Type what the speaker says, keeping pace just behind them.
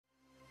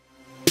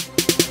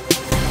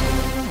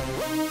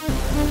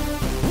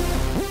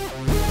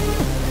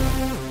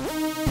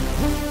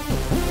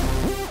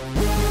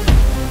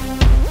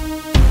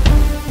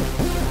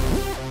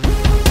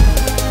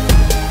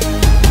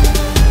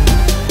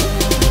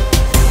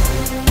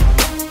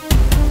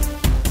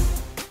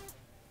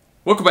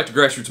Welcome back to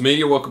Grassroots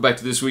Media. Welcome back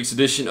to this week's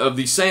edition of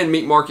the Sand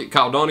Meat Market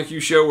Kyle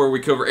Donahue Show, where we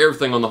cover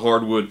everything on the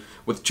hardwood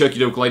with the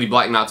Chuckey-Doak Lady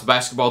Black Knights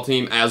basketball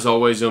team. As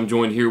always, I'm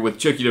joined here with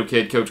Chuckey-Doak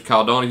head coach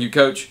Kyle Donahue.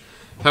 Coach,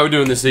 how are we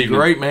doing this evening?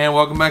 Great, man.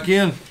 Welcome back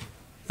in.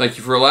 Thank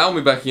you for allowing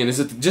me back in. Is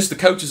it just the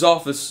coach's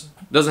office?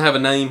 Doesn't have a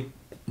name?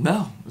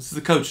 No, this is the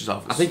coach's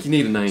office. I think you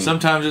need a name.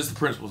 Sometimes it's the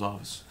principal's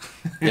office.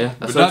 Yeah,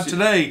 but not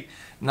today.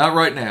 Not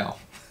right now.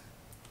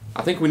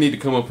 I think we need to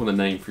come up with a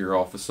name for your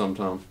office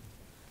sometime.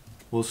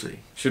 We'll see.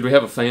 Should we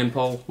have a fan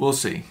poll? We'll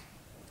see.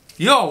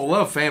 Y'all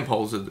love fan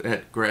polls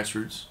at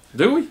Grassroots.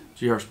 Do we?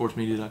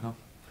 grsportsmedia.com.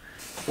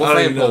 What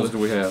fan polls do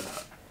we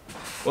have?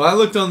 Well, I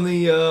looked on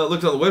the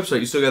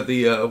website. You still got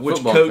the which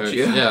Football coach?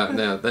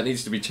 Yeah, that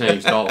needs to be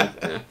changed,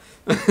 Dalton.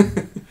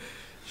 Yeah.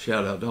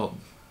 Shout out Dalton.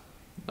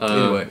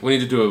 Anyway, we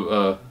need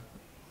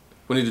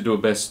to do a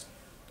best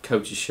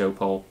coaches show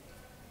poll.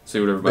 See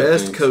what everybody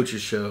Best thinks.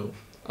 coaches show.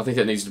 I think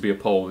that needs to be a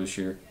poll this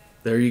year.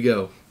 There you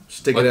go.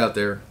 Stick it out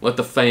there. Let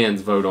the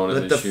fans vote on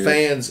it this year. Let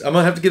the fans. I'm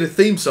gonna have to get a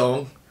theme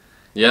song.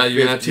 Yeah, you're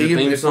gonna have to get a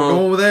theme song. If we're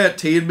going with that,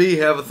 T and B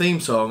have a theme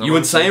song. You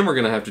and Sam are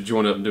gonna have to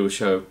join up and do a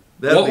show.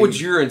 What would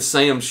your and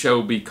Sam's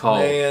show be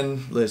called?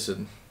 Man,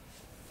 listen.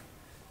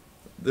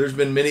 There's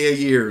been many a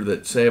year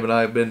that Sam and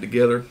I have been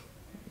together.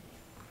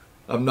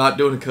 I'm not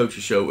doing a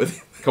coach's show with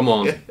him. Come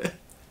on.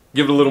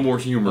 Give it a little more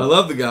humor. I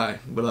love the guy,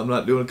 but I'm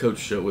not doing a coach's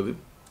show with him.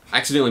 I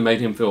accidentally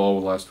made him feel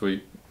old last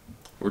week.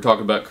 We were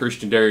talking about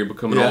Christian Derry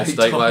becoming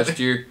All-State last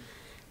year.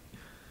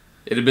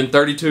 It had been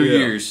 32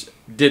 years.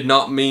 Did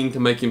not mean to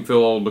make him feel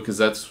old because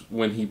that's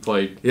when he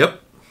played.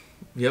 Yep,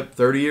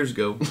 30 years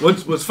ago.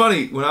 What's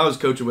funny, when I was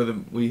coaching with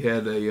him, we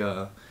had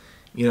the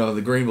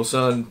Greenville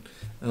Sun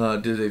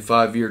did a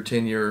 5-year,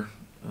 10-year,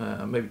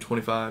 maybe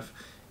 25,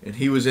 and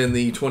he was in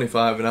the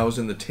 25 and I was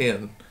in the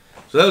 10.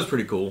 So that was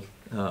pretty cool.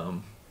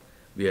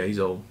 Yeah, he's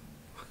old.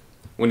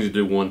 We need to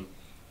do one.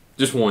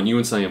 Just one, you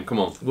and Sam. Come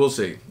on. We'll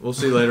see. We'll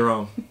see later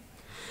on.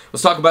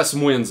 Let's talk about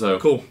some wins, though.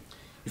 Cool.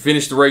 You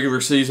finished the regular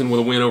season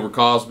with a win over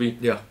Cosby.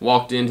 Yeah.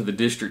 Walked into the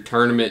district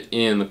tournament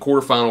in the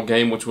quarterfinal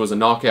game, which was a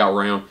knockout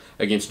round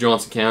against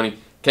Johnson County.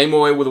 Came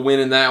away with a win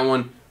in that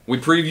one. We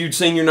previewed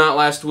senior night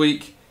last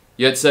week.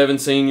 You had 7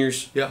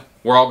 seniors. Yeah.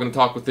 We're all going to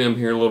talk with them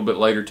here a little bit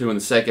later, too, in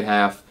the second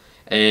half.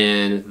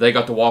 And they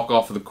got to walk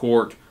off of the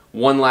court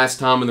one last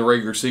time in the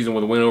regular season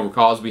with a win over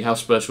Cosby. How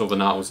special of a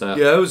night was that?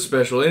 Yeah, it was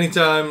special.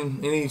 Anytime,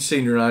 any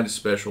senior night is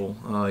special.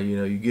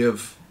 You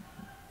give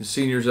the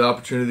seniors the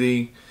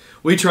opportunity.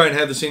 We try and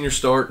have the seniors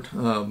start.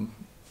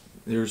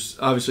 There's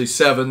obviously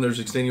 7. There's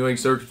extenuating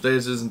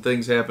circumstances and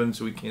things happen,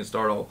 so we can't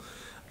start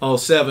all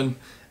 7.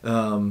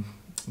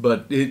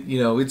 But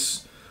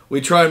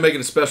we try and make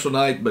it a special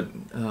night. But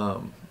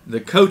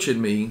the coach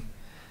and me,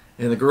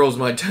 and the girls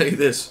might tell you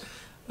this.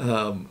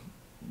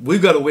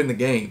 We've got to win the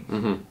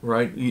game,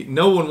 right?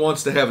 No one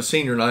wants to have a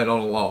senior night on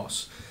a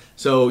loss.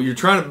 So you're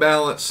trying to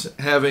balance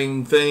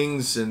having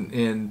things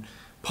and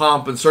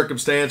pomp and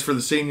circumstance for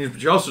the seniors,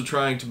 but you're also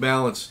trying to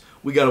balance,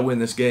 we got to win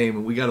this game,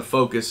 and we got to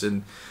focus,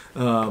 and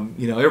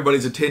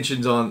everybody's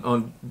attention's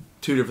on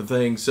 2 different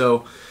things.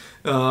 So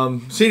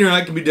senior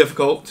night can be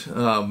difficult,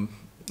 and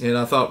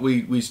I thought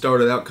we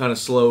started out kind of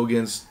slow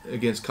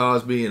against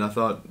Cosby, and I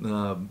thought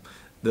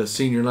the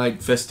senior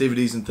night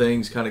festivities and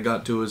things kind of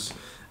got to us.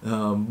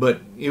 But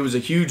it was a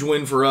huge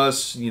win for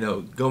us,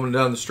 going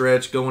down the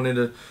stretch, going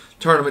into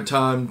tournament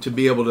time, to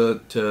be able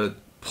to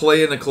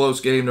play in a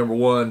close game, number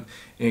one,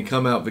 and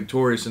come out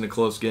victorious in a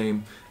close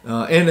game.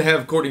 And to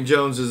have Courtney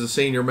Jones as a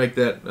senior make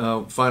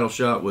that final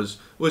shot was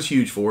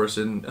huge for us.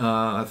 And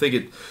I think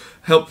it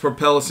helped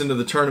propel us into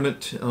the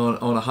tournament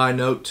on a high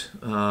note,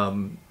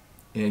 and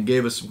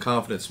gave us some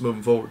confidence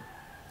moving forward.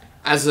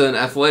 As an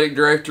athletic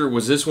director,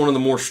 was this one of the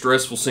more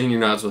stressful senior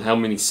nights with how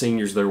many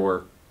seniors there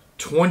were?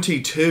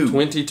 22.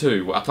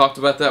 22. I talked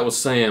about that with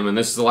Sam, and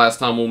this is the last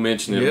time we'll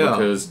mention it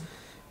because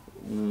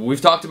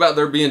we've talked about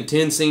there being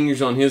 10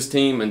 seniors on his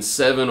team and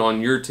 7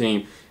 on your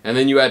team, and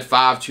then you add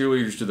 5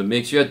 cheerleaders to the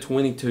mix. You had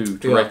 22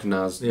 to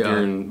recognize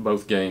during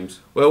both games.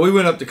 Well, we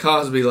went up to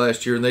Cosby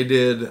last year, and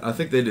I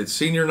think they did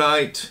senior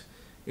night,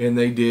 and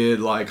they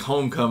did like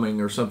homecoming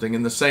or something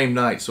in the same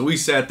night. So we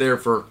sat there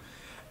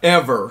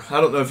forever.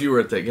 I don't know if you were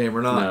at that game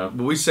or not,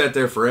 but we sat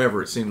there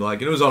forever, it seemed like.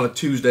 And it was on a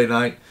Tuesday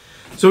night.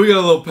 So we got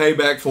a little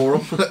payback for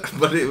them,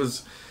 but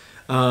it's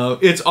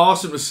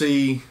awesome to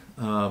see.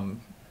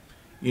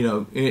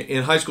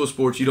 In high school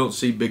sports, you don't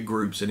see big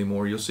groups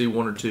anymore. You'll see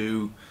 1 or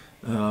 2,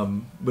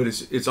 but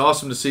it's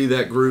awesome to see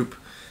that group,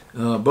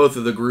 both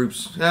of the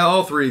groups,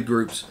 all 3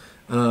 groups,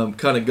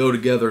 kind of go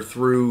together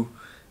through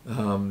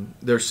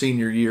their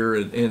senior year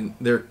and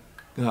their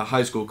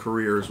high school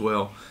career as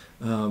well.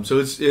 So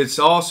it's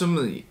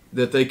awesome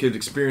that they could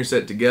experience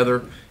that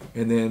together.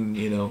 And then,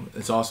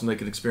 it's awesome they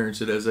could experience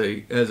it as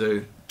a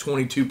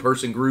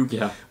 22-person group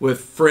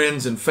with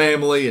friends and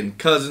family and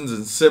cousins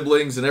and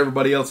siblings and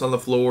everybody else on the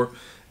floor.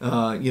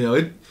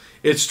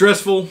 It's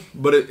stressful,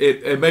 but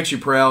it makes you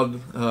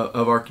proud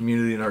of our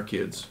community and our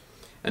kids.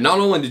 And not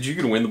only did you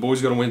get a win, the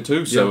boys got a win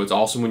too. So it's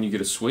awesome when you get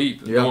a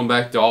sweep. Going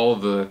back to all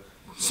of the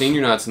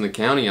senior nights in the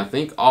county. I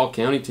think all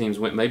county teams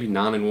went maybe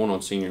 9-1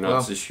 on senior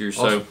nights this year.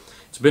 So awesome.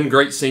 it's been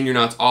great senior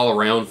nights all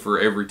around for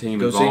every team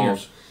Go involved.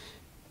 Seniors.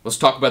 Let's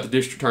talk about the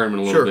district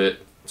tournament a little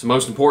bit. It's the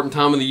most important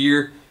time of the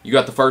year. You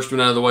got the first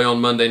one out of the way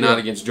on Monday night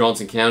against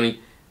Johnson County.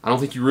 I don't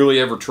think you really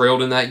ever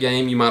trailed in that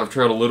game. You might have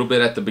trailed a little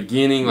bit at the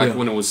beginning, like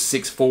when it was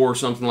 6-4 or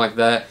something like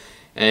that.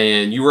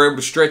 And you were able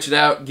to stretch it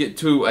out, get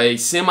to a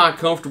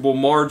semi-comfortable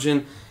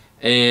margin,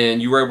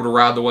 and you were able to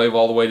ride the wave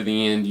all the way to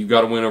the end. You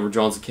got a win over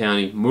Johnson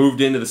County,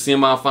 moved into the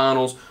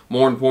semifinals.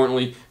 More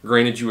importantly,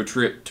 granted you a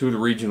trip to the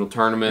regional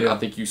tournament. I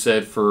think you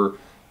said for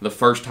the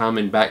first time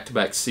in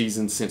back-to-back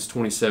seasons since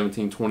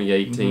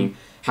 2017-2018.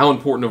 How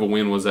important of a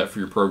win was that for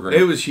your program?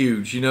 It was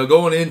huge. You know,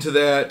 going into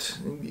that,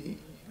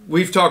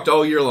 we've talked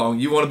all year long.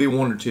 You want to be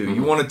 1 or 2.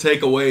 You want to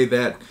take away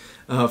that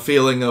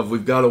feeling of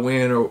we've got to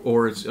win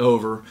or it's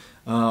over.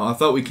 I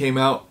thought we came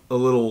out a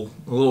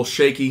little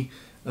shaky.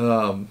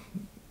 You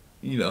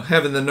know,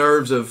 having the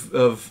nerves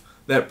of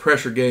that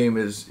pressure game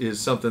is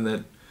something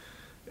that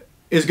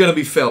is going to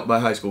be felt by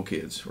high school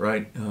kids,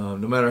 right?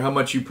 No matter how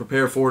much you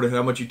prepare for it and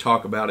how much you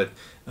talk about it,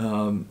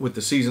 with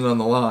the season on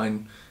the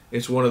line,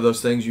 it's one of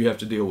those things you have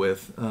to deal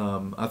with.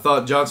 I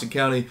thought Johnson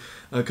County,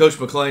 Coach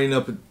McLean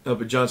up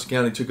at Johnson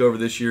County took over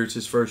this year. It's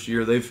his first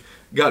year. They've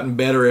gotten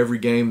better every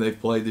game they've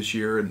played this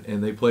year,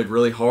 and they played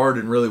really hard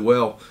and really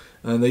well.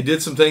 And they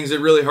did some things that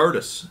really hurt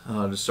us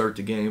to start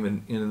the game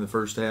and in the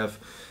first half.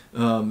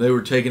 They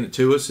were taking it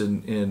to us,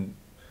 and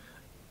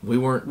we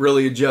weren't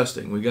really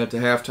adjusting. We got to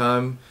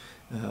halftime,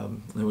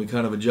 and we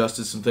kind of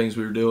adjusted some things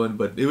we were doing.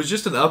 But it was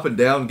just an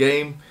up-and-down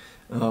game.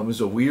 It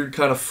was a weird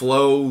kind of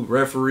flow.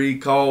 Referee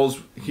calls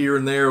here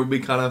and there would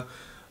be kind of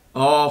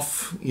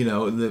off, you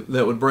know,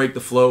 that would break the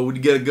flow. We'd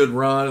get a good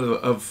run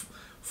of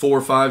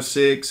 4, 5,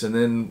 6, and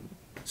then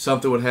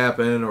something would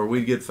happen or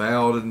we'd get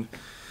fouled. And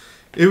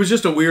it was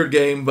just a weird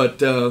game, but,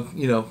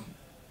 you know,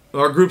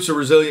 our group's a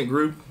resilient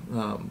group,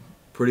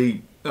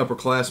 pretty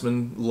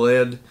upperclassmen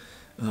led.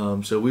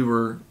 So we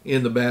were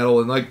in the battle.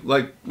 And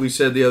like we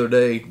said the other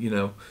day, you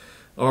know,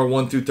 our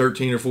 1 through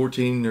 13 or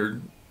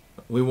 14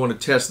 we want to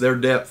test their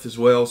depth as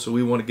well, so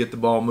we want to get the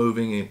ball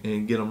moving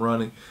and get them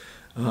running.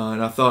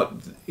 And I thought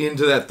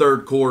into that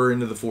third quarter,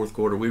 into the fourth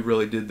quarter, we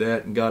really did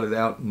that and got it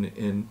out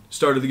and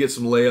started to get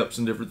some layups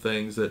and different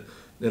things that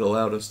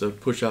allowed us to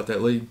push out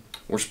that lead.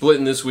 We're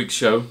splitting this week's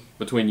show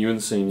between you and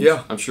the seniors.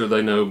 Yeah. I'm sure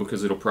they know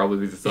because it'll probably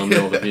be the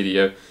thumbnail of the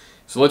video.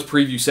 So let's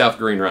preview South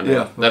Green right now.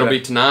 Yeah, okay. That'll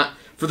be tonight.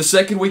 For the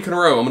second week in a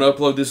row, I'm going to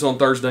upload this on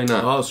Thursday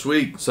night. Oh,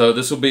 sweet. So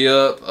this will be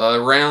up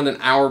around an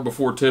hour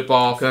before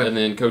tip-off, okay. And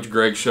then Coach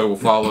Greg's show will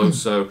follow.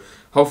 So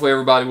hopefully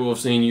everybody will have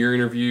seen your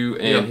interview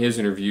and his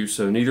interview,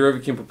 so neither of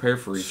you can prepare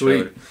for each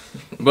other.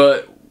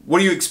 But what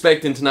do you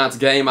expect in tonight's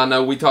game? I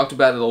know we talked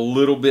about it a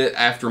little bit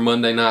after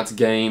Monday night's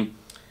game.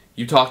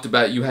 You talked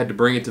about you had to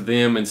bring it to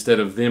them instead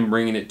of them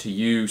bringing it to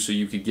you so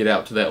you could get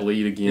out to that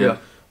lead again. Yeah.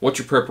 What's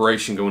your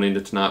preparation going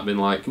into tonight been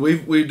like?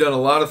 We've done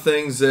a lot of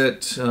things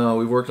that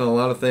we've worked on a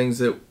lot of things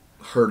that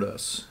hurt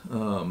us.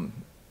 I'm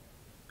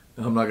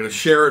not going to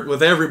share it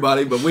with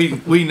everybody, but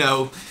we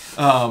know.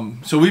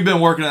 So we've been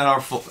working at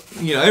our,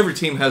 you know, every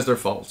team has their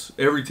faults.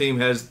 Every team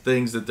has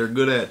things that they're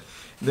good at,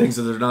 things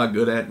that they're not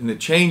good at, and it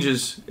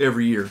changes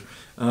every year.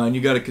 And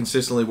you got to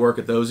consistently work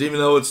at those. Even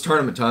though it's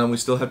tournament time, we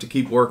still have to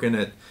keep working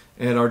at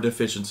our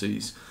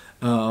deficiencies.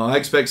 I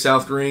expect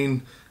South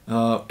Green,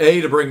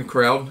 to bring a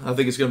crowd. I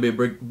think it's going to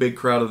be a big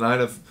crowd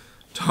tonight. I've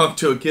talked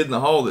to a kid in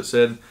the hall that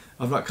said,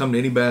 I've not come to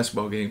any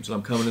basketball games, and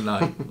I'm coming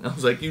tonight. I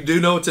was like, you do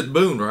know it's at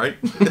Boone, right?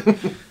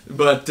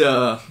 But,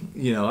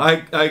 you know,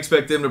 I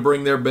expect them to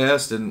bring their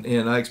best,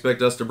 and I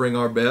expect us to bring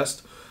our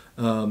best.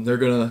 They're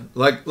going to,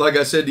 like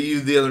I said to you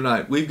the other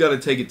night, we've got to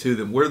take it to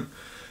them.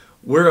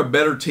 We're a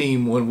better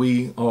team when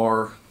we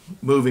are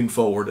moving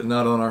forward and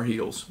not on our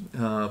heels.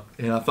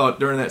 And I thought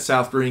during that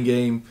South Green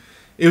game,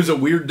 it was a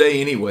weird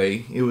day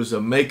anyway. It was a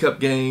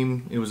makeup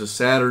game. It was a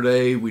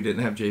Saturday. We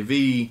didn't have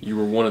JV. You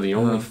were one of the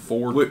only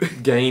 4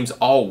 games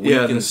all week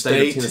in the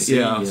state of Tennessee.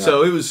 Yeah.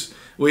 So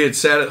we had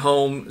sat at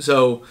home.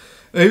 So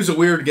it was a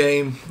weird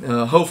game.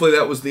 Hopefully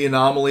that was the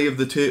anomaly of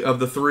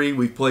the 3.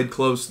 We played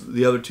close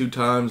the other 2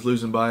 times,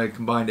 losing by a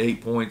combined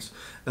 8 points.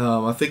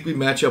 I think we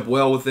match up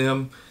well with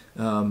them,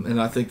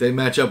 and I think they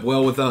match up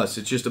well with us.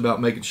 It's just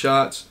about making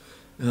shots,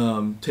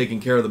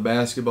 taking care of the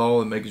basketball,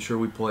 and making sure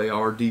we play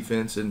our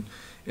defense. And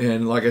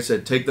like I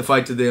said, take the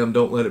fight to them.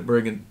 Don't let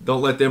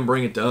them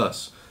bring it to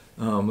us.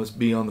 Let's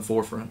be on the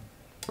forefront.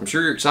 I'm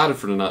sure you're excited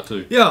for tonight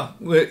too. Yeah,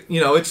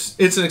 you know,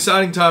 it's an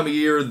exciting time of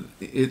year.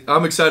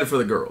 I'm excited for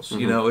the girls.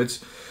 You know,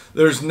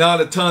 there's not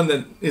a ton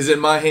that is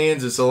in my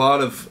hands. It's a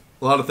lot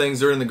of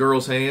things that are in the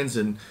girls' hands,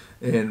 and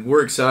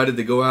we're excited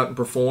to go out and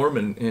perform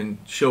and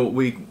show what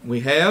we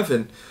have.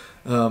 And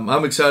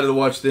I'm excited to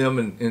watch them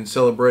and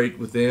celebrate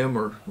with them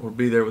or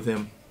be there with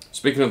them.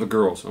 Speaking of the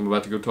girls, I'm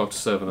about to go talk to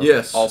 7 of them.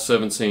 Yes. All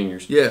 7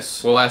 seniors.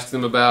 Yes. We'll ask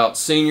them about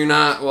senior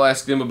night. We'll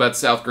ask them about the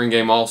South Green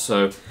game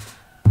also.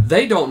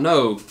 They don't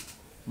know,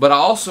 but I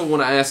also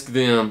want to ask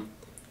them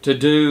to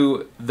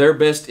do their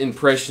best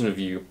impression of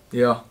you.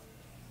 Yeah.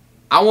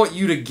 I want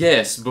you to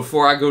guess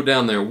before I go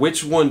down there.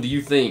 Which one do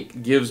you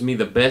think gives me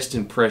the best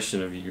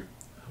impression of you?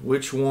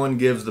 Which one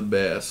gives the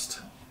best?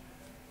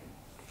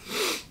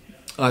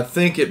 I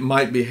think it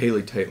might be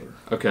Haley Taylor.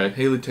 Okay.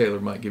 Haley Taylor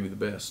might give you the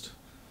best.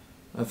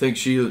 I think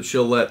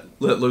she'll let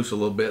loose a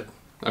little bit.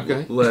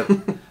 Okay. Let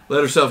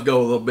herself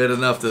go a little bit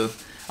enough to.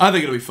 I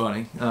think it'll be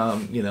funny.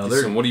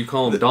 They're what do you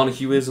call them?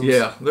 Donahueisms?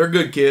 Yeah, they're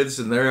good kids,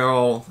 and they're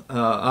all.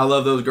 I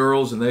love those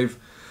girls, and they've,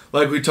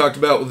 like we talked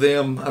about with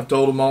them. I've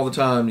told them all the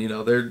time.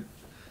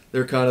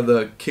 They're kind of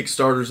the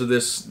kickstarters of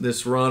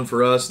this run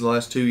for us in the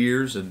last 2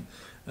 years, and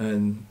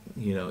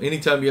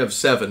anytime you have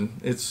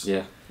 7, it's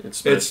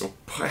special.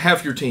 It's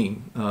half your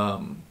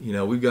team.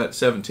 We've got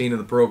 17 in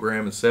the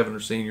program, and 7 are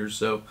seniors,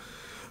 so.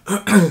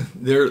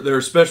 They're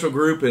a special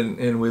group,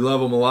 and we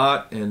love them a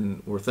lot,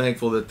 and we're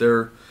thankful that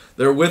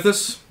they're with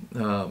us,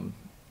 and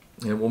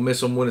we'll miss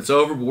them when it's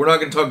over, but we're not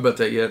going to talk about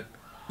that yet.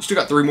 You still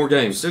got 3 more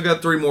games. Still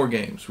got 3 more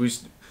games.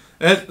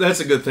 That's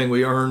a good thing.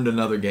 We earned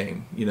another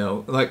game.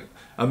 Like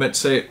I meant to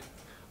say it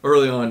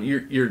early on,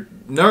 you're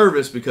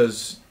nervous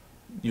because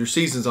your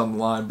season's on the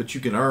line, but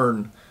you can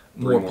earn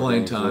more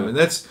playing time, and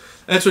that's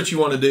what you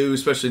want to do,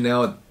 especially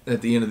now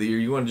at the end of the year.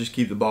 You want to just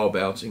keep the ball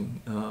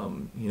bouncing.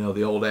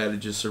 The old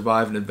adage is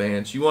survive and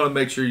advance. You want to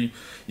make sure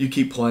you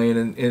keep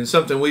playing, and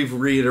something we've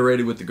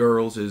reiterated with the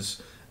girls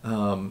is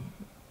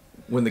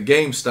when the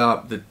game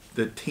stops,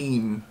 the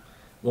team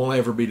won't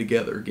ever be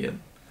together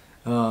again.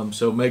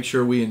 So make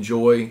sure we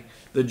enjoy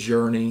the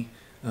journey.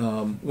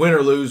 Win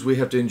or lose, we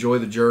have to enjoy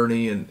the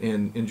journey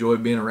and enjoy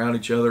being around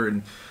each other.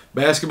 And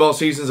basketball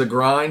season's a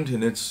grind,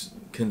 and it's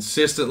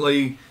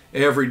consistently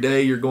every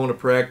day you're going to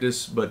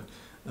practice, but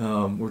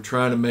we're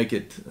trying to make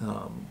it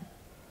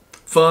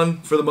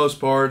fun for the most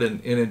part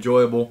and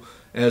enjoyable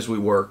as we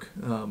work.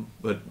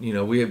 But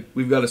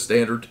we've got a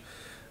standard.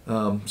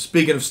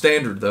 Speaking of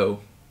standard,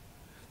 though,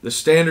 the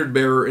standard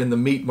bearer in the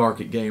meat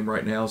market game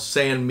right now is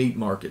Sand Meat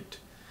Market.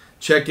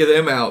 Check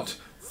them out.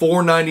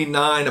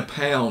 $4.99 a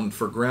pound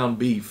for ground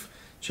beef.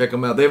 Check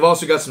them out. They've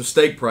also got some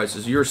steak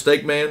prices. You're a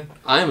steak man?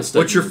 I am a steak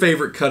man. What's your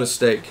favorite cut of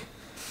steak?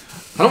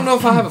 I don't know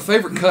if I have a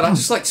favorite cut. I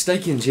just like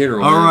steak in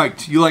general. All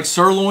right. You like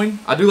sirloin?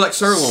 I do like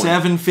sirloin.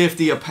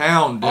 $7.50 a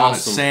pound down at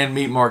Sand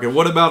Meat Market.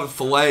 What about a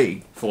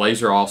filet?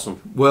 Fillets are awesome.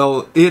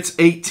 Well, it's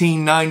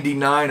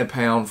 $18.99 a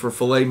pound for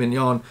filet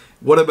mignon.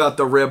 What about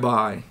the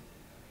ribeye?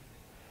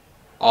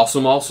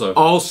 Awesome also.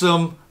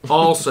 Awesome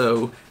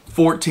also.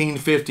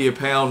 $14.50 a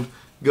pound.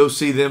 Go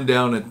see them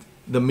down at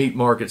the meat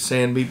market,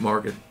 Sand Meat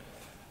Market.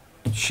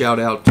 Shout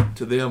out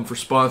to them for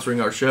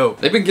sponsoring our show.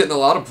 They've been getting a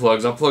lot of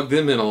plugs. I plugged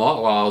them in a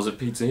lot while I was at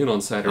Pizza Inn on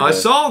Saturday. I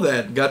saw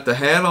that. Got the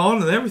hat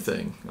on and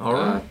everything. All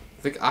right.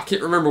 I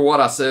can't remember what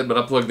I said, but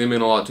I plugged them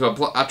in a lot too.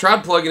 I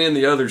tried plugging in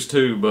the others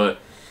too, but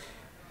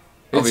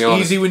it's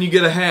easy when you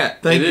get a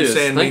hat. Thank you,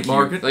 Sand Meat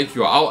Market. Thank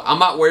you. I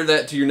might wear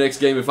that to your next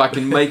game if I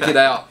can make it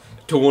out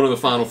to one of the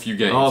final few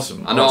games.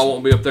 Awesome. I know I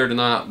won't be up there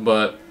tonight,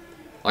 but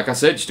like I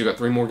said, you still got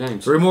 3 more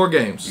games. 3 more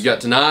games. You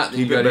got tonight, then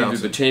you got either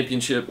the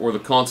championship or the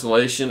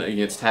consolation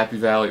against Happy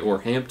Valley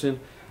or Hampton.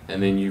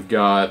 And then you've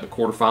got the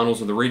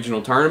quarterfinals of the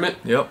regional tournament.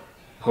 Yep.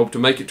 Hope to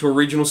make it to a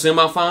regional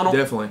semifinal.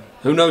 Definitely.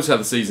 Who knows how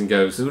the season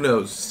goes? Who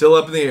knows? Still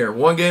up in the air.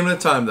 1 game at a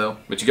time, though.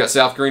 But you got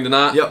South Green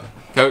tonight. Yep.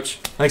 Coach.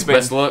 Thanks, man.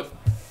 Best of luck.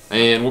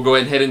 And we'll go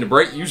ahead and head into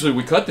break. Usually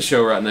we cut the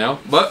show right now,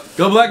 but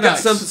go Black got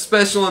Knights. something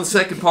special in the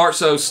second part,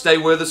 so stay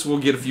with us. We'll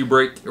get a few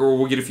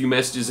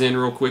messages in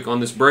real quick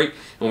on this break,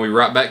 and we'll be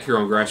right back here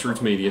on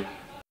Grassroots Media.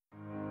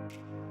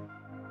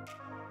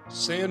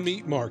 Sand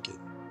Meat Market,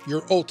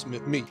 your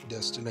ultimate meat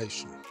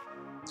destination.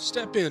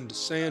 Step into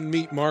Sand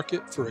Meat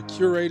Market for a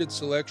curated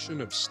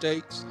selection of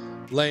steaks,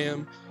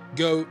 lamb,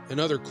 goat,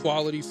 and other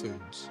quality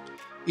foods.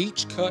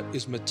 Each cut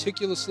is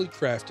meticulously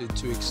crafted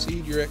to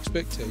exceed your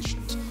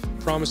expectations,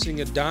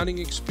 promising a dining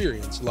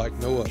experience like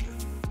no other.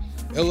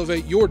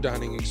 Elevate your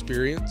dining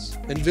experience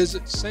and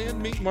visit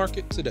Sand Meat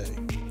Market today.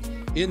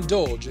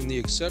 Indulge in the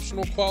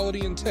exceptional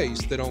quality and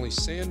taste that only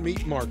Sand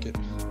Meat Market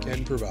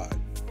can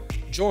provide.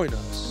 Join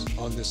us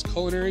on this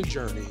culinary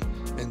journey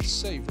and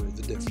savor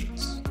the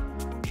difference.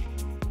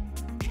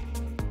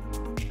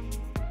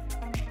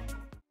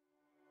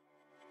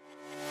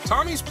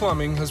 Tommy's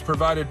Plumbing has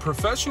provided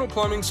professional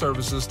plumbing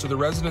services to the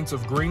residents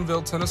of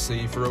Greenville,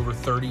 Tennessee for over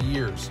 30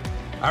 years.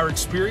 Our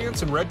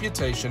experience and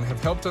reputation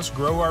have helped us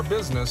grow our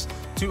business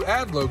to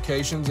add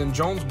locations in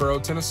Jonesboro,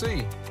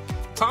 Tennessee.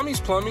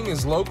 Tommy's Plumbing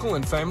is local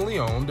and family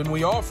owned, and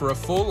we offer a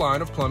full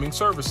line of plumbing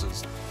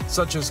services,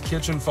 such as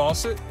kitchen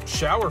faucet,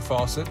 shower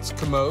faucets,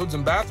 commodes,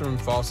 and bathroom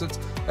faucets,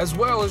 as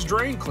well as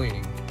drain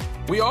cleaning.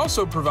 We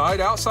also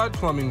provide outside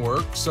plumbing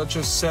work, such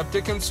as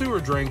septic and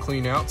sewer drain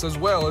cleanouts, as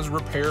well as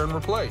repair and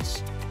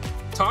replace.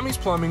 Tommy's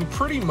Plumbing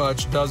pretty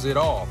much does it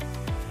all.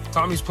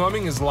 Tommy's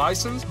Plumbing is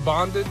licensed,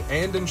 bonded,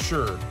 and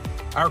insured.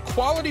 Our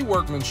quality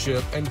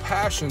workmanship and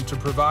passion to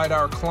provide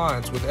our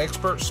clients with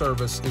expert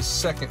service is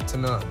second to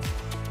none.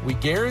 We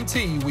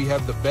guarantee we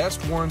have the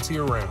best warranty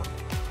around.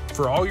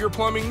 For all your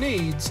plumbing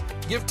needs,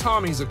 give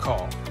Tommy's a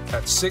call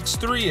at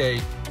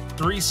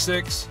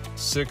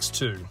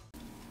 638-3662.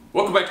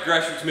 Welcome back to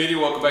Grassroots Media.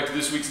 Welcome back to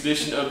this week's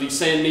edition of the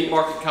Sand Meat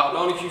Market Kyle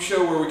Donahue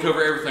Show, where we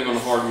cover everything on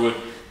the hardwood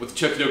with the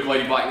Chuckey-Doak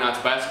Lady Black Knights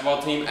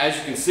basketball team. As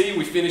you can see,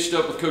 we finished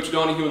up with Coach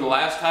Donahue in the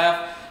last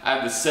half. I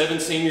have the 7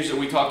 seniors that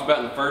we talked about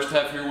in the first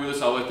half here with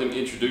us. I'll let them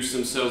introduce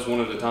themselves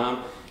one at a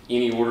time.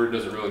 Any order, it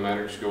doesn't really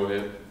matter. Just go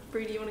ahead.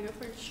 Bree, do you want to go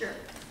first? Sure.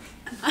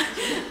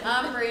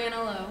 I'm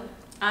Brianna Lowe.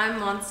 I'm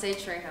Monse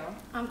Trejo.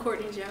 I'm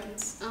Courtney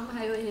Jones. I'm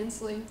Haley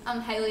Hensley.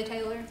 I'm Haley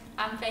Taylor.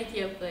 I'm Faith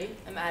Yoakley.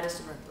 I'm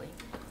Addison Ripley.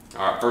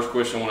 All right, first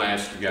question I want to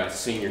ask you guys,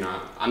 senior night.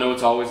 I know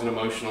it's always an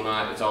emotional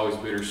night. It's always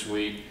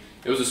bittersweet.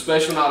 It was a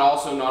special night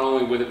also, not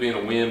only with it being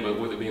a win, but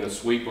with it being a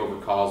sweep over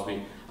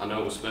Cosby. I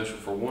know it was special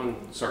for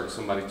one certain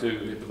somebody too,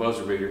 who hit the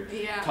buzzer beater.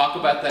 Yeah. Talk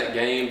about that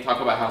game. Talk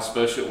about how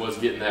special it was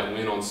getting that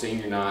win on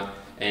senior night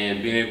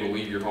and being able to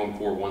leave your home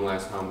court one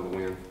last time with a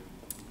win.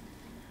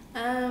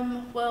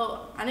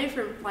 Well, I knew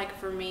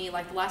for me,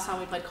 the last time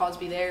we played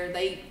Cosby there,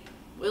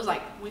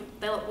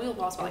 we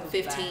lost by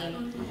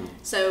 15.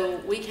 So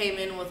we came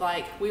in with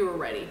we were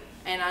ready.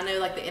 And I know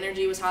the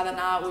energy was high that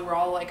night. We were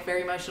all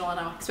very emotional, and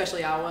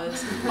especially I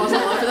was. I was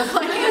all over the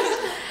place.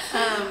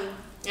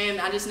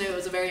 And I just knew it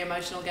was a very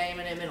emotional game,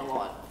 and it meant a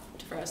lot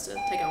for us to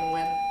take home a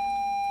win.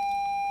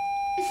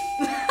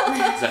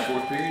 Is that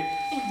fourth period?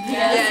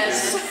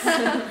 Yes.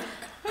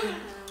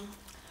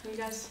 You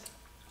guys?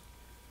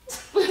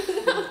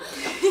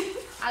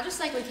 I just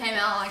think we came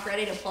out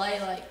ready to play.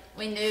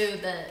 We knew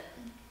that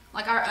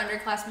our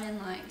underclassmen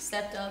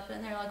stepped up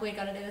and they're we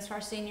got to do this for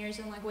our seniors,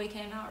 and we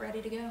came out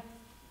ready to go.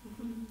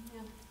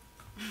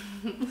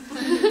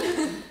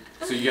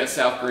 So you got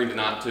South Green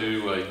tonight too.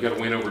 You got a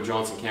win over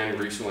Johnson County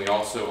recently,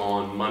 also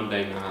on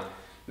Monday night.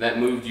 That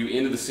moved you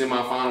into the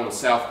semifinal with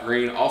South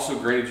Green. Also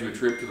granted you a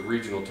trip to the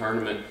regional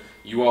tournament.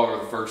 You all are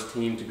the first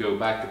team to go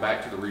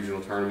back-to-back to the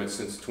regional tournament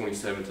since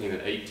 2017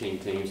 at 18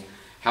 teams.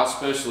 How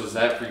special is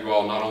that for you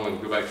all, not only to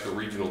go back to the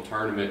regional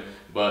tournament,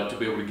 but to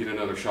be able to get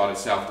another shot at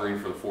South Green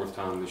for the 4th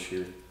time this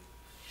year?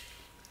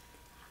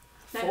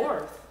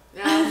 4th?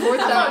 Yeah, 4th I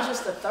thought time. it was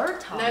just the 3rd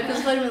time. No, because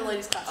we played them in the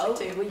ladies' classic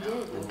too. we did.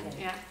 Okay.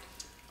 Yeah.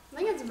 I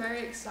think it's very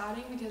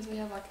exciting because we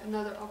have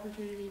another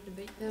opportunity to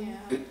beat them.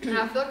 Yeah. And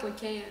I feel we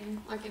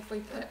can, if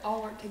we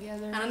all work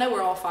together. And I know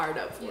we're all fired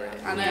up for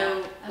it. I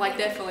know, Yeah.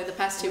 definitely the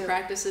past 2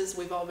 practices,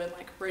 we've all been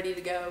ready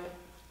to go.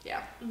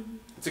 Yeah.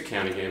 It's a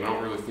county game. I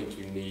don't really think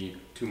you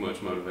need too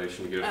much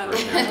motivation to get up for a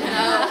Oh. county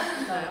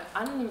game. No,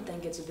 I don't even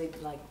think it's a big,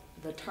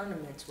 the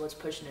tournament's what's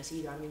pushing us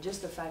either. I mean,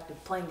 just the fact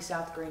of playing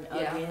South Green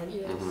Yeah. again,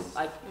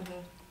 Yes.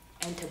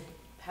 and to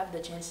have the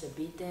chance to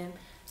beat them.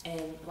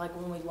 And,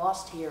 when we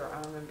lost here,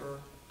 I remember,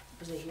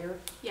 was it here?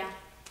 Yeah.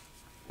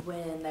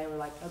 When they were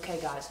okay,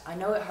 guys, I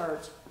know it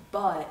hurts,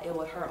 but it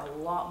would hurt a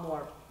lot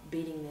more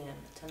beating them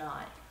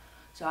tonight.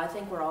 So I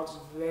think we're all just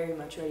very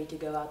much ready to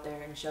go out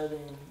there and show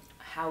them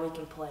how we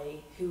can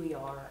play, who we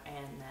are,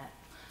 and that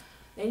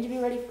they need to be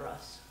ready for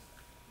us.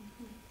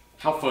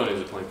 How fun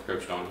is it playing for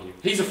Coach Donahue?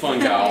 He's a fun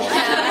guy all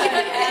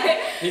around.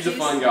 He's a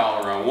fun guy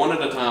all around. One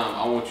at a time,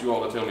 I want you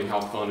all to tell me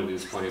how fun it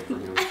is playing for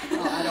him.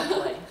 Oh, I don't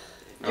play.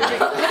 Okay.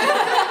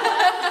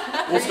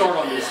 We'll start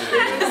on this end.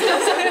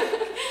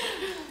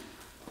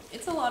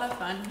 It's a lot of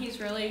fun. He's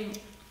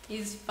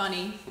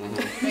funny.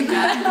 Mm-hmm. Good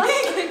guy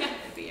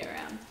to be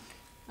around.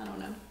 I don't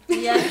know.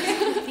 Yeah,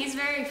 he's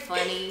very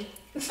funny.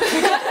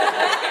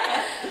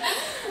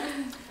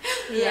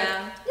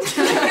 Yeah.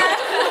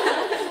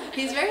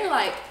 He's very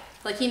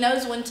he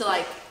knows when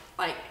to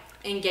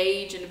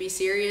engage and to be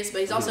serious,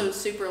 but he's also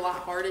super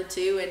lighthearted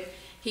too, and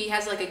he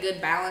has a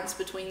good balance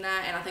between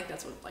that, and I think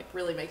that's what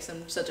really makes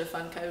him such a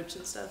fun coach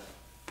and stuff.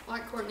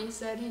 Like Courtney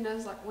said, he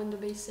knows when to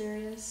be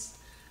serious.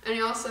 And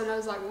he also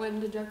knows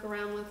when to joke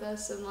around with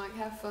us and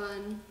have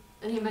fun.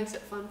 And he makes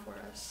it fun for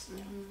us.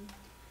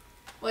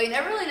 Well, you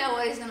never really know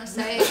what he's gonna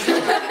say.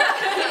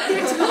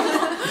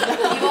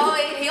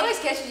 He always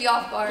catches you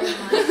off guard.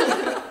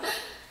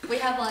 We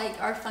have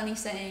our funny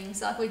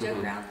sayings we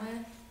joke around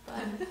with,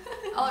 but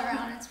all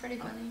around it's pretty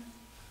funny.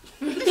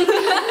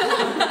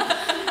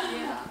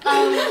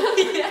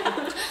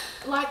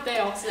 Like they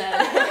all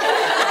said.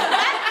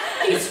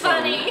 He's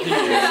funny.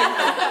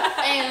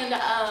 And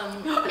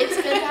it's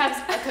good to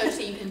have a coach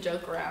that you can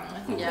joke around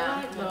with,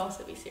 but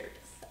also be serious.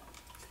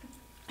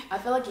 I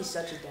feel like he's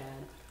such a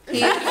dad.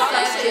 He's such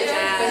a He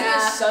dad.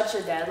 is such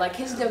a dad.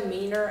 His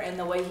demeanor and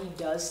the way he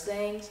does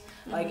things,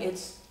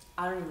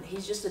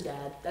 he's just a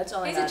dad. That's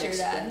all I He's a got to true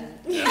dad.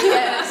 explain.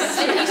 Yes.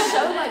 And he's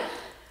so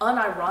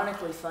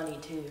unironically funny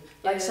too.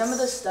 Yes. Some of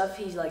the stuff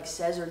he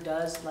says or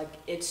does,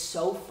 it's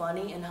so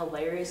funny and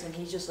hilarious, and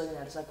he's just looking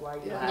at us why are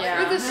you laughing?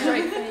 Yeah. With a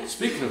straight face.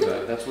 Speaking of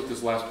that, that's what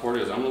this last part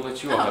is. I'm going to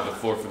let you all have the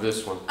floor for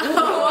this one. I need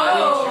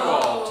you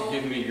all to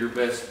give me your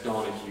best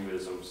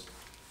Donahueisms.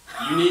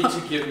 You need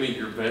to give me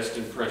your best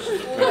impressions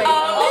of Coach Donahue.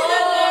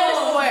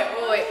 Oh,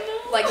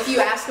 wait. If you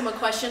ask him a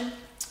question,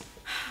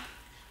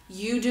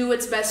 you do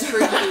what's best for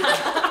you,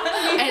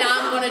 and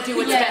I'm gonna do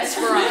what's best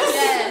for us.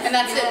 Yes, And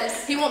that's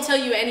yes. it. He won't tell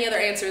you any other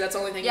answer. That's the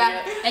only thing you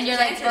get. And you're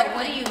but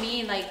what do you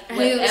mean? Am I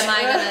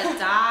gonna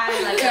die?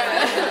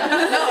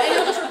 No, and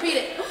he'll just repeat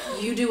it.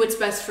 You do what's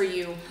best for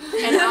you,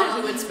 and I'll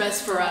do what's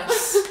best for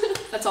us.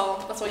 That's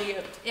all. That's all you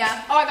get.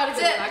 Yeah. Oh, I got a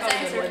good That's one. I it. got a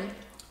That's good it. one.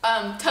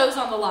 Toes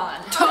on the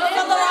line. Toes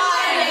on the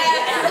line.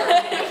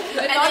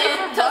 And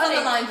then toes on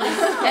the line,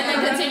 please. And then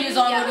continues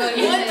on. Yeah. We're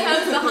going One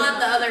toes behind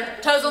the other.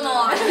 Toes on the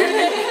line.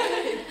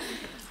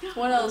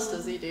 What else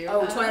does he do?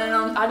 Oh, twinning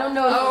on. I don't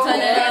know if Oh, You say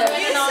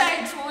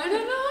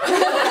twinning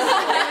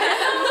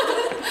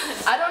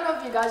I don't know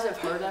if you guys have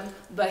heard him,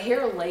 but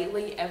here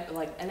lately,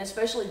 and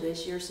especially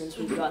this year since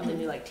we've gotten the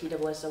new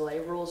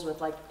TSSAA rules with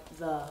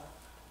the,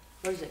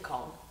 what is it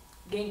called?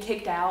 Getting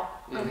kicked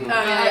out. Mm-hmm.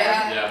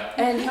 Yeah.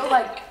 And he'll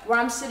where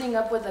I'm sitting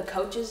up with the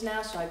coaches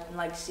now, so I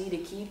can see to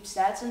keep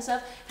stats and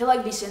stuff.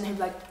 He'll be sitting here be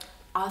like,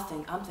 I'm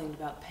thinking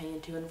about paying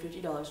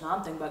 $250, and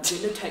I'm thinking about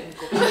getting a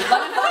technical. 3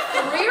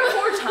 or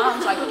 4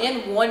 times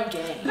in one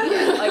game.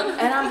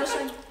 And I'm just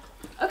like,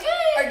 okay.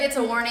 Or gets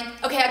a warning.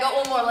 Okay, I got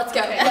one more. Let's go.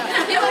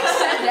 Yeah. He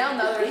sat down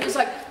the other day. He was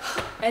like,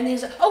 and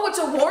he's like, oh, it's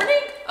a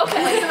warning?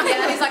 Okay.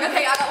 Yeah, he's like,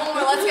 okay, I got one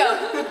more. Let's go.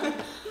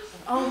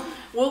 Oh,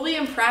 we'll be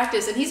in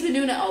practice, and he's been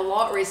doing it a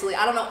lot recently.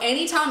 I don't know.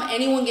 Anytime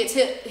anyone gets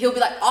hit, he'll be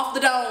like, off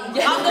the dome.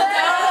 Yeah. Off the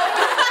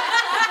dome.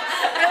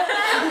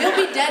 He'll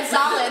be dead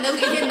silent, and they'll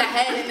get hit in the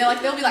head, and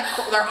they'll be like,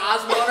 their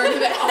eyes watering. He'll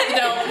be like, off the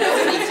dome.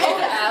 He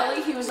told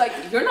Allie, he was like,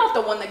 you're not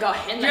the one that got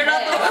hit in the head. You're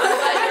not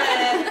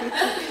the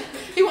one.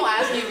 He won't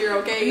ask you if you're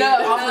okay. No,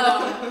 off the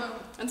dome.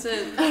 That's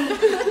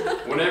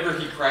it. Whenever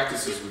he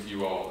practices with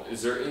you all,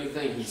 is there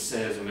anything he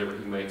says whenever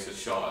he makes a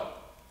shot?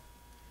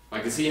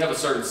 Does he have a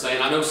certain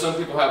saying? I know some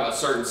people have a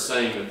certain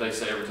saying that they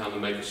say every time they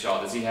make a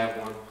shot. Does he have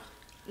one?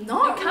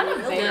 Not kind of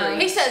really. varies.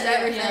 He says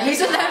everything. He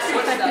says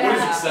everything. What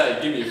does he say?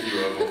 Give me a few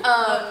of them.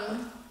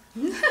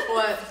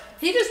 What?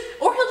 He'll just In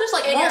won't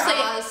your say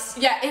eyes.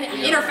 it. Yeah, in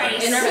her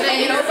face.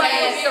 Nobody will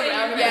face. be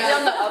around him. Yeah. He's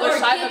on the other Or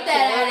side get of the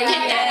that court. out of here.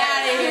 Get that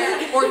out of here.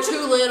 Or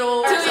too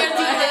little. Too something little.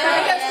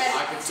 like that.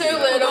 I can see Too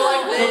that. little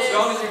like Coach this.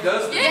 Donahue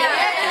does this. Okay.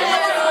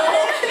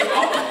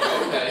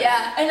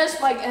 Yeah. And it's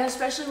and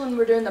especially when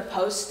we're doing the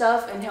post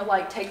stuff, and he'll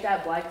take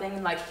that black thing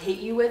and hit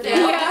you with it.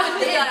 Yeah.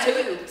 He Yeah.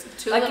 did too.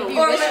 Too Like little. if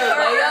you miss your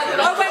layup,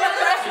 Or when a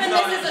freshman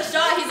misses a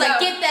shot, he's like,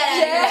 get that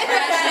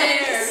out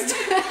of here.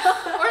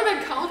 Or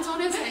the cones on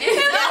his hands. He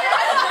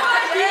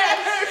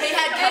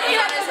had cones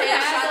on his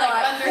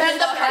hands. he had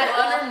the pad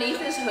underneath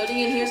his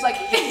hoodie, and he was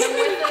hitting him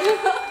with it.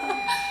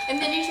 And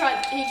then he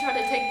tried to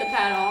take the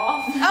pad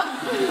off. Oh.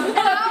 And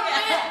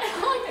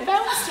I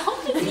bounced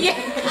off his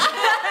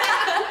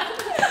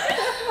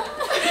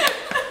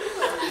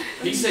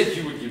He said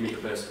you would give me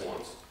the best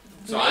ones.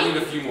 So I need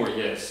a few more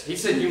yes. He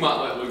said you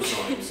might let loose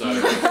on him. So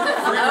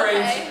free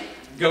range,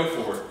 go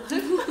for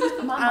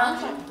it. My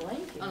mom's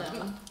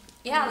blanking.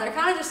 Yeah, they're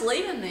kind of just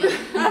leaving me.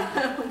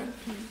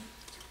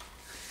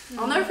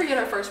 I'll never forget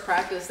our first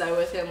practice though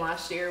with him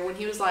last year when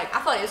he was like,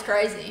 I thought it was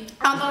crazy.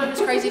 I thought it was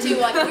crazy too.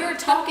 We were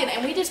talking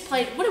and we just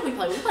played. What did we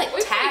play? We played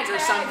tag or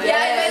something.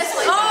 Yes.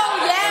 Oh,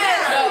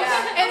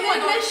 yeah. And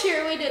then this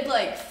year we did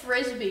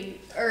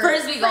frisbee or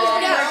Frisbee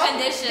golf. Yeah.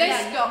 Conditions.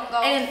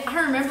 And I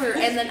remember,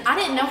 and then I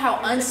didn't know how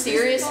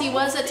unserious he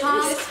was at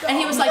times. And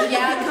he was like,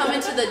 "Yeah, come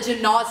into the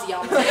gymnasium."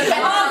 Oh, the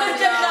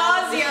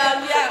gymnasium.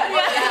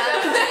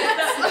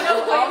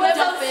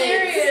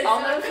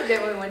 I'll never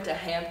forget when we went to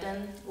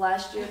Hampton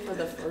last year for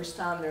the first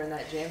time during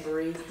that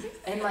jamboree,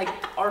 and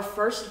our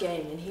first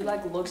game, and he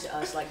looks at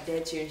us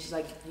dead serious. He's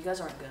like, "You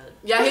guys aren't good."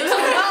 Yeah, he was like,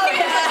 "Oh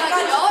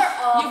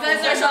yeah, You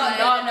guys are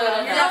not good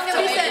enough.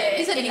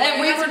 He said,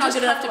 and we were not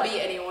good enough to beat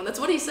anyone." That's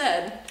what he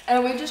said.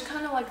 And we just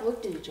kind of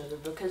looked at each other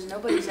because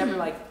nobody's ever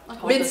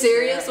told Been us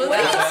serious that. with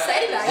Yeah. us? He didn't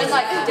say that.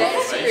 And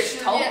dead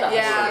serious told us.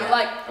 Yeah.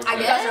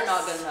 You guys are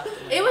not good enough. To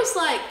win. It was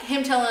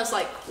him telling us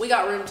we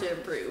got room to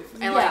improve,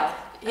 and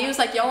he was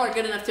like, y'all aren't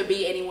good enough to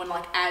beat anyone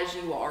as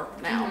you are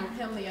now.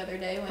 him the other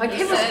day when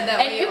he it was, said that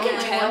and we you only can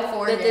won tell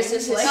 4 that this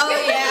is games. his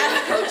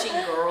coaching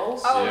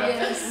girls. Oh Yeah.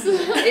 yes.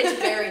 It's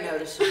very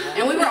noticeable.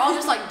 And we were all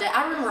just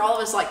I remember all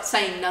of us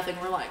saying nothing.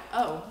 We're like,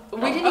 oh.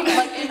 We didn't even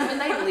and when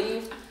they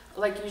leave.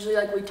 Usually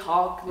we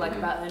talk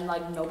about and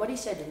nobody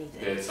said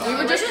anything. Yeah, We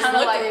were just just kind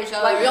of looked at each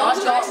other. we all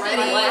y'all just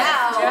already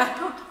left. left.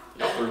 Wow.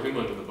 Y'all threw him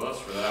under the bus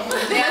for that one.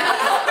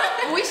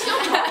 We still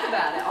talk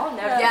about it. I'll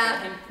never Yeah.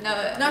 forget him.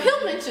 No,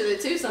 he'll mention it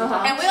too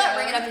sometimes. And we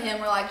bring it up to him.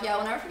 We're like, yeah,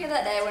 we'll never forget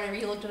that day whenever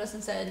he looked at us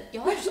and said,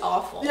 y'all are just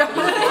awful. What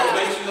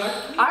makes you there?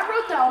 I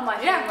wrote that on my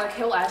thing.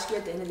 He'll ask you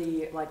at the end of the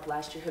year,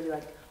 last year, he'll be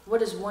like,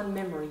 "What is one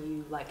memory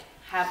you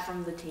have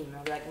from the team?" And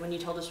I'll be like, "When you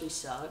told us we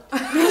sucked."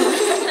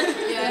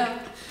 Yeah.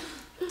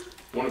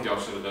 One of y'all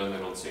should have done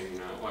that on senior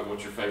night.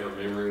 What's your favorite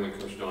memory when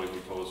Coach Donahue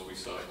told us we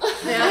suck?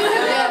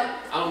 Yeah.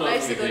 I don't know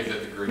Basically. if you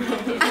gave that degree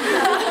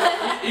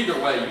though. Either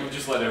way, you would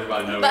just let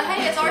everybody know. But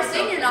hey, it's our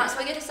senior night, so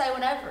we get to say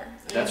whatever.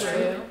 That's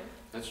true.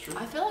 That's true.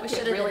 I feel We it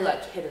should've really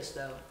did hit us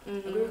though.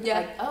 Mhm. We were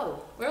Yeah. oh.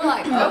 We were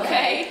like,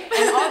 Okay.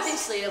 And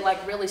obviously it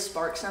really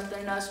sparked something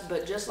in us,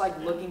 but just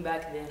looking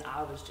back then,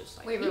 I was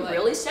just We "You were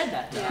really said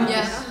that to us."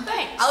 Yeah.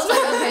 Thanks. I was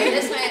like, okay,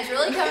 this man's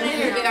really coming in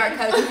here to be our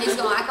coach and he's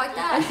gonna act like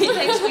that. He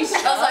thinks we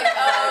suck. I was like,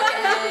 oh,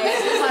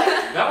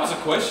 okay. That was a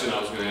question I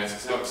was going to ask.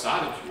 Is how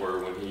excited you were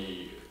when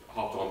he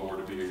hopped on board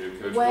to be your new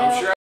coach? Well- I'm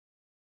sure.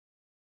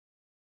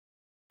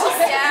 Yeah.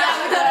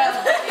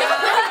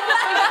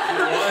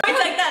 You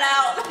won.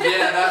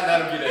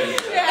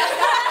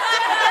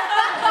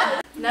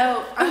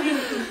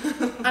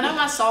 I know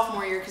my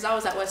sophomore year, because I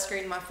was at West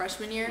Green my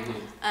freshman year,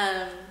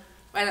 and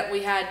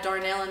we had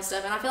Darnell and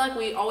stuff, and I feel like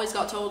we always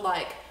got told,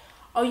 like,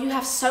 oh, you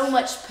have so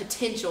much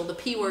potential. The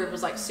P word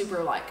was, like,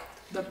 super, like,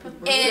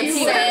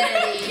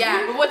 insanity.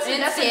 Yeah. But what's the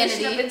Insanity.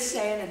 definition of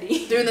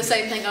insanity? Doing the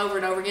same thing over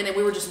and over again, and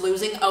we were just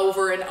losing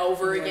over and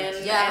over again.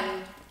 Yeah.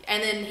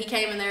 And then he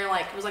came in there,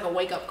 like, it was like a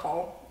wake-up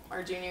call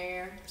our junior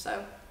year,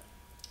 so.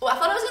 Well, I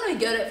thought I was gonna be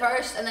good at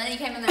first, and then he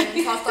came in there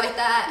and talked like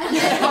that, and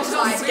then I was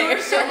like,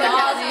 nauseum,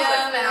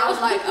 and I was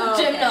like, oh,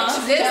 okay.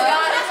 This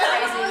guy is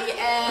crazy,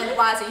 and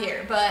why is he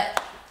here?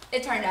 But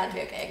it turned out to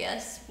be okay, I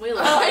guess. We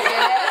love it.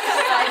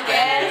 I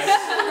guess.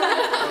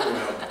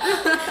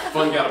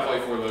 Fun guy to play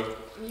for, though.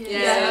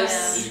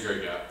 Yes. He's a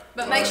great guy.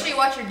 But make sure you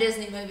watch your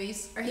Disney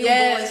movies, or he will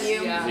Yes. bully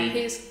you. Yeah.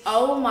 He's,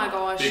 oh my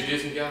gosh. Big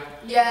Disney guy?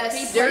 Yes.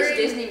 He plays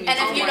Disney music. And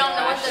if Oh you my don't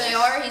know what gosh. they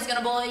are, he's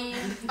gonna bully you.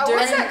 Oh, During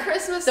what's that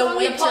Christmas the song?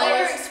 winter-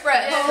 Polar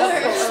Express. Polar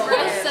Yes.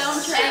 Express Yes.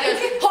 soundtrack. And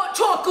he goes, hot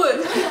chocolate.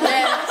 I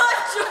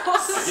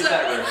get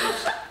that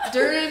reference.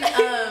 During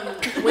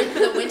with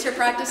the winter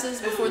practices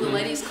before the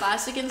ladies'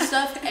 classic and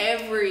stuff,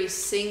 every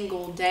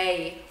single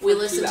day we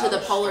listened to the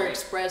Polar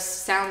Express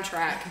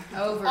soundtrack.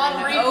 Over On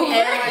and repeat. over.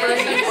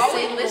 Every Oh,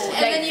 single listen. day.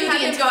 And then you through have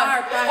the him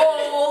entire going, practice. oh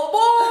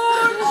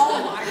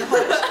my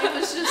gosh. It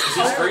was just Is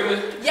he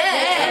screaming?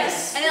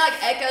 Yes. And it like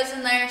echoes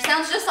in there.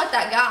 Sounds just like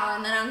that guy.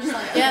 And then I'm just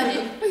like,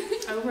 Yeah.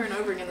 over and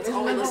over again. That's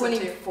all we Remember when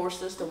listened he to.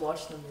 forced us to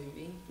watch the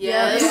movie?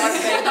 Yes.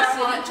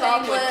 Hot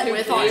chocolate.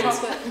 With hot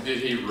chocolate. Did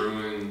he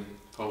ruin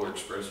Polar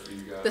Express for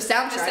you guys? The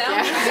soundtrack.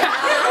 Yeah.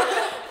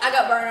 I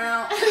got burnt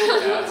out.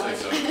 Yeah, I'd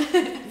say so.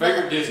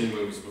 Favorite Disney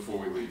movies before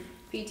we leave?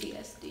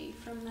 PTSD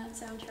from that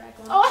soundtrack.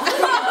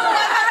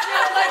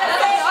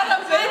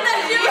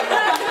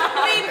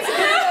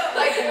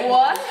 Like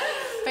what?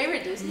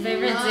 Favorite Disney.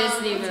 Favorite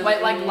Disney movie.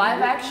 Wait, like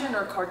live action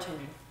or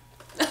cartoon?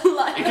 It could be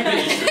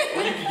either.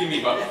 Or you could give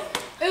me both.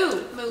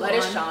 Ooh, Mulan. Let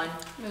it shine.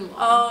 Mulan.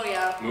 Oh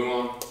yeah.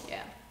 Mulan.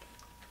 Yeah.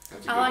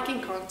 That's a I good like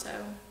one.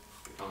 Encanto.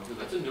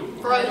 That's a new one.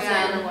 Frozen.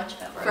 Yeah. I never watched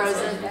that.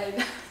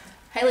 Frozen.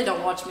 Haley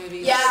don't watch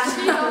movies.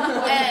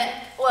 Yeah. And,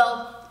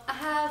 well, I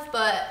have,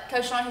 but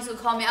Coach Donahue's gonna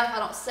call me out if I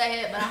don't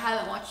say it. But I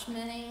haven't watched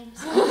many.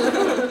 So.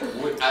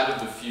 Out of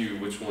the few,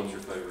 which one's your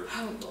favorite?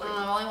 I've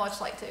only watched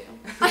like 2.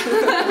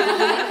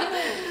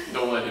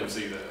 Don't let him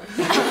see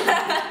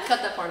that.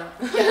 Cut that part out.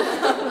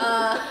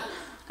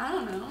 I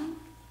don't know.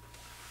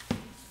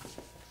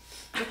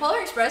 The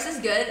Polar Express is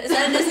good. Is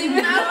that a Disney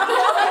movie?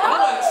 I'll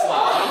let it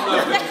slide. I don't know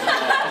if it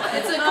was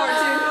It's a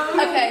cartoon.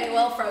 Okay,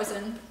 well,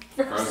 Frozen.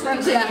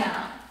 Frozen.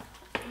 Yeah.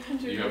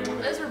 Do you have one?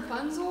 Is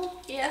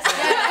Rapunzel? Yes.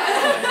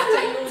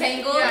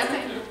 Tangled. Yeah,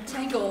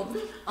 Tangled.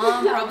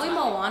 Probably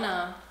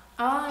Moana.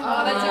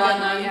 Oh, that's a Moana,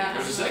 good one. yeah.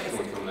 There's a second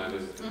one coming out,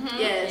 isn't there?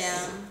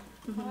 Yes.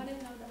 Oh, I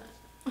didn't know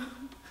that.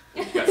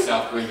 You got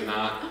South Korea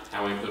tonight.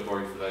 How many put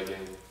party for that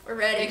game? We're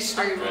ready.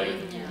 Extremely.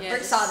 Ready? We're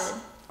excited.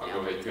 I'll go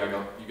ahead. You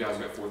guys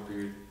got fourth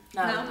period?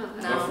 No.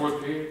 No fourth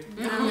period?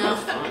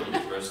 That's fine. You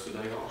get the rest of the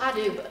day off. I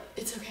do, but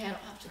it's okay. I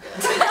don't have to go.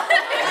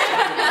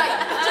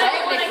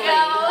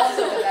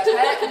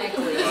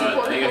 Technically. I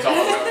think it's all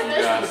about for you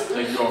guys.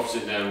 Thank you all for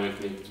sitting down with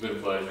me. It's been a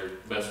pleasure.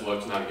 Best of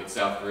luck tonight against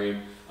South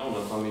Green. I don't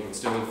know if I'm even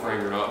still in frame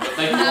or not, but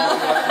thank you all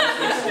for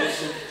watching this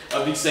edition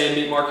of the Sand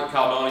Meat Market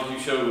Kyle Donahue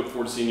Show. Look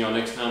forward to seeing y'all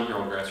next time here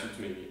on Grassroots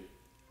Media.